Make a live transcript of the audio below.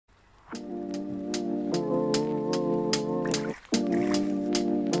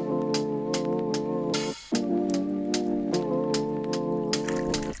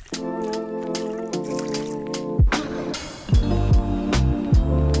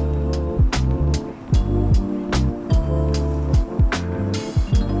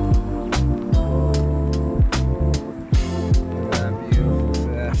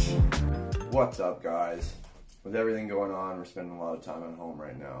What's up, guys? With everything going on, we're spending a lot of time at home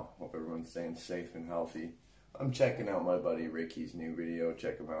right now. Hope everyone's staying safe and healthy. I'm checking out my buddy Ricky's new video.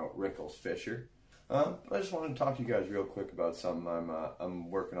 Check him out, Rickles Fisher. I just wanted to talk to you guys real quick about something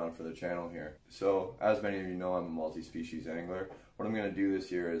I'm working on for the channel here. So, as many of you know, I'm a multi-species angler. What I'm going to do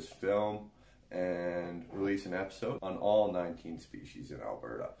this year is film and release an episode on all 19 species in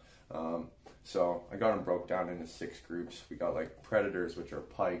Alberta. So I got them broke down into 6 groups. We got like predators, which are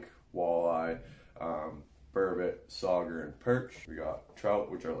pike, walleye, burbot, sauger, and perch. We got trout,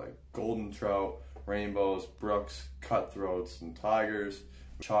 which are like golden trout, rainbows, brooks, cutthroats, and tigers.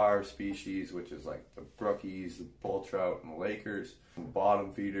 Char species, which is like the brookies, the bull trout, and the lakers. And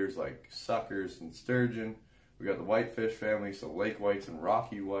bottom feeders like suckers and sturgeon. We got the whitefish family, so lake whites and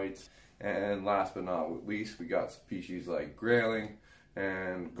rocky whites. And last but not least, we got species like Grayling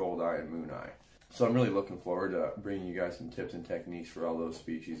and Goldeye and Mooneye. So I'm really looking forward to bringing you guys some tips and techniques for all those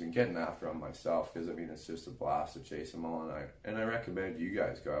species and getting after them myself, because I mean, it's just a blast to chase them all, and I recommend you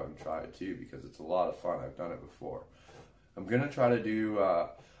guys go out and try it too, because it's a lot of fun. I've done it before. I'm gonna try to do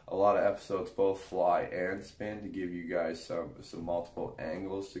a lot of episodes both fly and spin to give you guys some multiple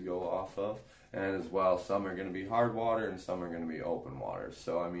angles to go off of, and as well, some are gonna be hard water and some are gonna be open water.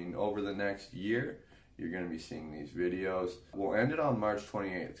 So I mean, over the next year, you're going to be seeing these videos. We'll end it on March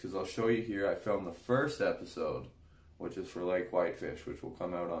 28th, because I'll show you here I filmed the first episode, which is for Lake Whitefish, which will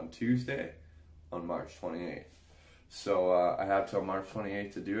come out on Tuesday on March 28th. So I have till March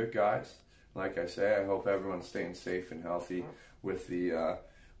 28th to do it, guys. Like I say, I hope everyone's staying safe and healthy with the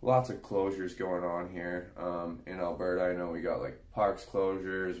lots of closures going on here in Alberta. I know we got like parks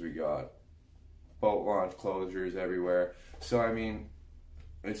closures, we got boat launch closures everywhere. So I mean,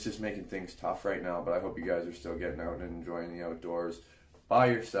 it's just making things tough right now, but I hope you guys are still getting out and enjoying the outdoors by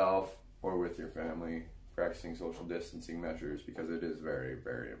yourself or with your family, practicing social distancing measures, because it is very,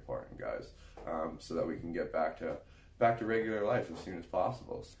 very important, guys, so that we can get back to regular life as soon as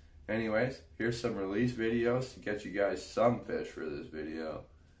possible. Anyways, here's some release videos to get you guys some fish for this video,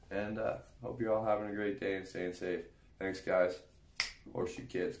 and hope you're all having a great day and staying safe. Thanks, guys. Horseshoe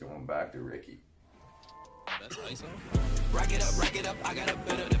Kids going back to Ricky. That's nice, huh? Rack it up, I got a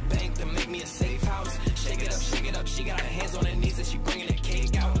bit of the bank to make me a safe house. Shake it up, she got her hands on her knees and she bringing the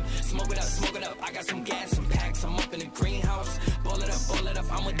cake out. Smoke it up, I got some gas and packs, I'm up in the greenhouse. Ball it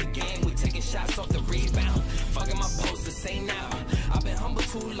up, I'm with the gang, we taking shots off the rebound. Fucking my post to say now, I've been humble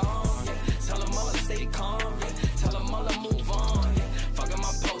too long, yeah. Tell them all to stay calm, yeah. Tell them all to move on, yeah. Fucking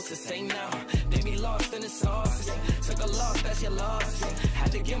my post to say now, they be lost in the sauce, yeah. Took a loss, that's your loss, yeah.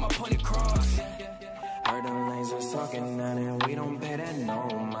 Had to get my point across, yeah. Heard them lanes was talking now, and we don't pay that no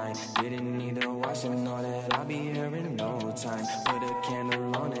mind. Didn't need to watch and know that I'll be here in no time. Put a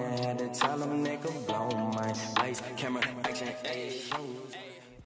candle on it, had to tell them they could blow mine. Lights, camera, action, hey.